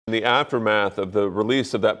In the aftermath of the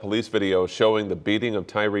release of that police video showing the beating of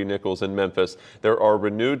Tyre Nichols in Memphis, there are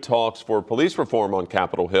renewed talks for police reform on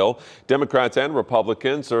Capitol Hill. Democrats and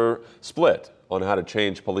Republicans are split on how to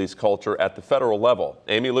change police culture at the federal level.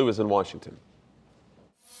 Amy Lou is in Washington.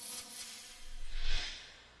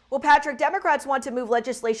 Well, Patrick, Democrats want to move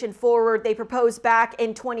legislation forward they proposed back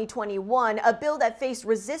in 2021, a bill that faced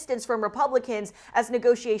resistance from Republicans as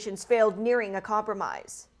negotiations failed, nearing a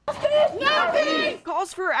compromise.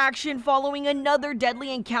 Calls for action following another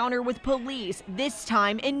deadly encounter with police, this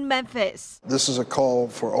time in Memphis. This is a call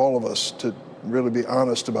for all of us to really be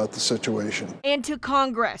honest about the situation. And to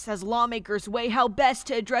Congress as lawmakers weigh how best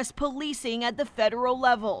to address policing at the federal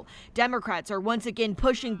level. Democrats are once again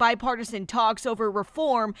pushing bipartisan talks over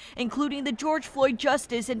reform, including the George Floyd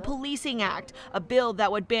Justice and Policing Act, a bill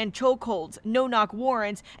that would ban chokeholds, no-knock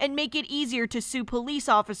warrants, and make it easier to sue police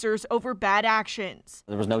officers over bad actions.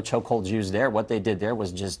 There was no chokeholds used there. What they did there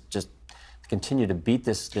was just continue to beat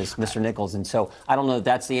this Mr. Nichols, and so I don't know if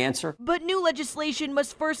that's the answer. But new legislation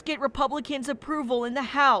must first get Republicans' approval in the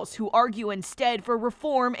House, who argue instead for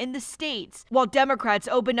reform in the states, while Democrats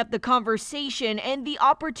open up the conversation and the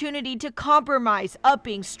opportunity to compromise,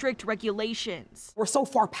 upping strict regulations. We're so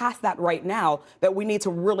far past that right now that we need to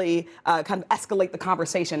really kind of escalate the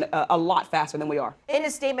conversation a lot faster than we are. In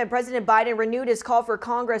a statement, President Biden renewed his call for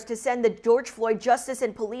Congress to send the George Floyd Justice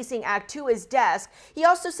and Policing Act to his desk. He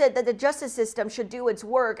also said that the justice system should do its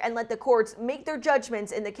work and let the courts make their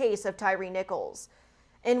judgments in the case of Tyre Nichols.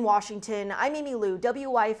 In Washington, I'm Amy Lou,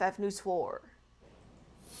 WYFF News 4.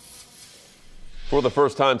 For the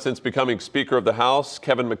first time since becoming Speaker of the House,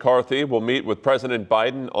 Kevin McCarthy will meet with President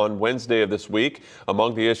Biden on Wednesday of this week.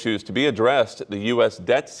 Among the issues to be addressed, the U.S.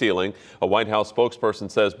 debt ceiling. A White House spokesperson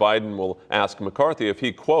says Biden will ask McCarthy if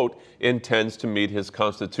he, quote, intends to meet his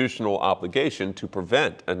constitutional obligation to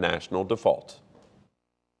prevent a national default.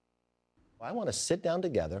 I want to sit down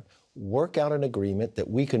together, work out an agreement that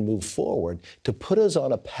we can move forward to put us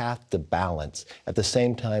on a path to balance, at the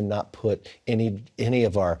same time not put any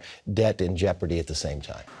of our debt in jeopardy at the same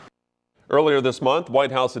time. Earlier this month,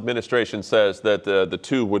 White House administration says that the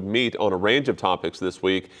two would meet on a range of topics this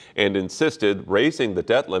week and insisted raising the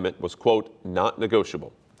debt limit was, quote, not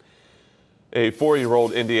negotiable. A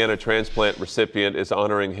 4-year-old Indiana transplant recipient is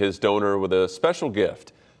honoring his donor with a special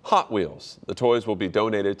gift. Hot Wheels. The toys will be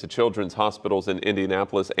donated to children's hospitals in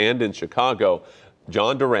Indianapolis and in Chicago.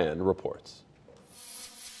 John Duran reports.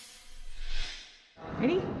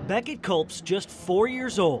 Beckett Culp's just 4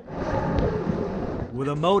 years old with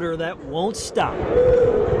a motor that won't stop.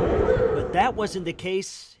 But that wasn't the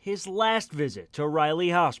case his last visit to Riley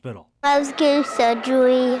Hospital. I was getting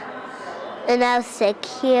surgery and I was sick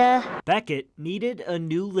here. Beckett needed a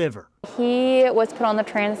new liver. He was put on the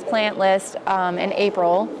transplant list in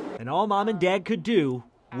April. And all Mom and Dad could do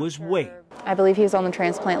was wait. I believe he was on the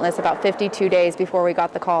transplant list about 52 days before we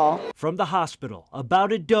got the call. From the hospital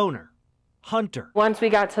about a donor, Hunter. Once we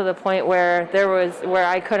got to the point where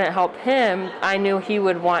I couldn't help him, I knew he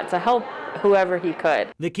would want to help whoever he could.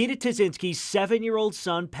 Nikita Tazinski's 7-year-old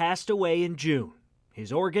son passed away in June.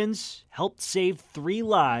 His organs helped save 3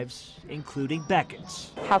 lives, including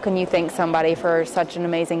Beckett's. How can you thank somebody for such an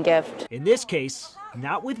amazing gift? In this case,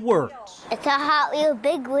 not with words. It's a Hot Wheel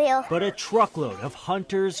big wheel. But a truckload of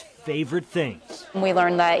Hunter's favorite things. We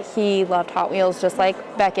learned that he loved Hot Wheels just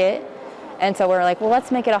like Beckett. And so we're like, well,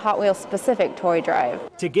 let's make it a Hot Wheels specific toy drive.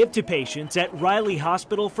 To give to patients at Riley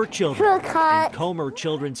Hospital for Children and Comer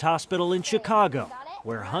Children's Hospital in Chicago,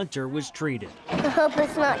 where Hunter was treated. I hope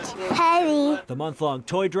it's not heavy. The month-long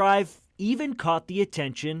toy drive even caught the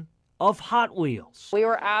attention of Hot Wheels. We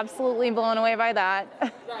were absolutely blown away by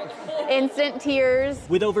that. Instant tears.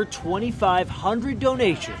 With over 2,500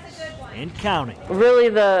 donations and counting. Really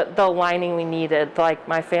the lining we needed, like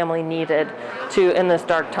my family needed in this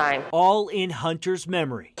dark time. All in Hunter's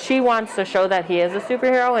memory. She wants to show that he is a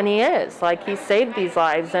superhero, and he is. Like, he saved these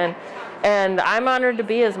lives, and I'm honored to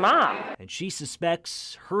be his mom. And she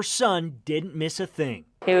suspects her son didn't miss a thing.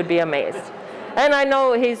 He would be amazed. And I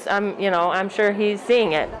know I'm sure he's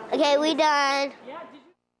seeing it. Okay, we done.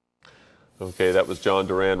 Okay, that was John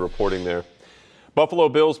Duran reporting there. Buffalo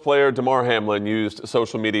Bills player DeMar Hamlin used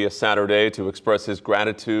social media Saturday to express his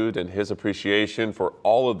gratitude and his appreciation for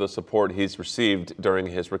all of the support he's received during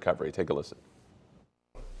his recovery. Take a listen.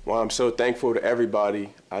 Well, I'm so thankful to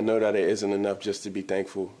everybody. I know that it isn't enough just to be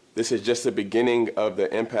thankful. This is just the beginning of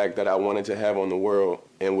the impact that I wanted to have on the world.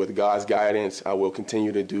 And with God's guidance, I will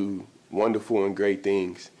continue to do wonderful and great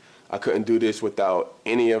things. I couldn't do this without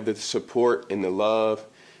any of the support and the love,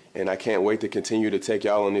 and I can't wait to continue to take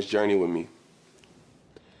y'all on this journey with me.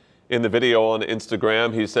 In the video on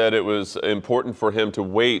Instagram, he said it was important for him to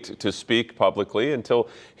wait to speak publicly until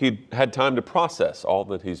he had time to process all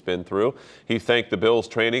that he's been through. He thanked the Bills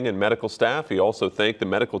training and medical staff. He also thanked the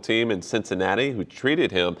medical team in Cincinnati who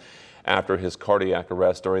treated him after his cardiac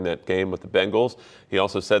arrest during that game with the Bengals. He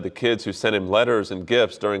also said the kids who sent him letters and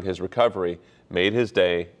gifts during his recovery made his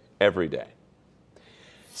day every day.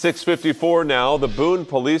 6:54 now. The Boone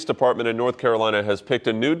Police Department in North Carolina has picked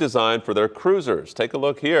a new design for their cruisers. Take a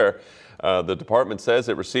look here. The department says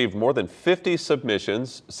it received more than 50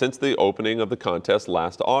 submissions since the opening of the contest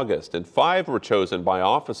last August, and 5 were chosen by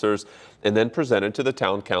officers and then presented to the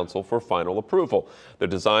town council for final approval. The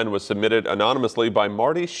design was submitted anonymously by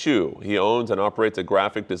Marty Shue. He owns and operates a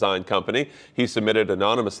graphic design company. He submitted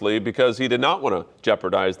anonymously because he did not want to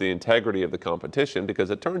jeopardize the integrity of the competition,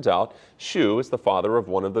 because it turns out Shue is the father of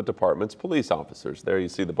one of the department's police officers. There you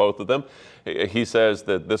see the both of them. He says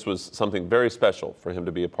that this was something very special for him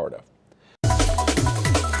to be a part of.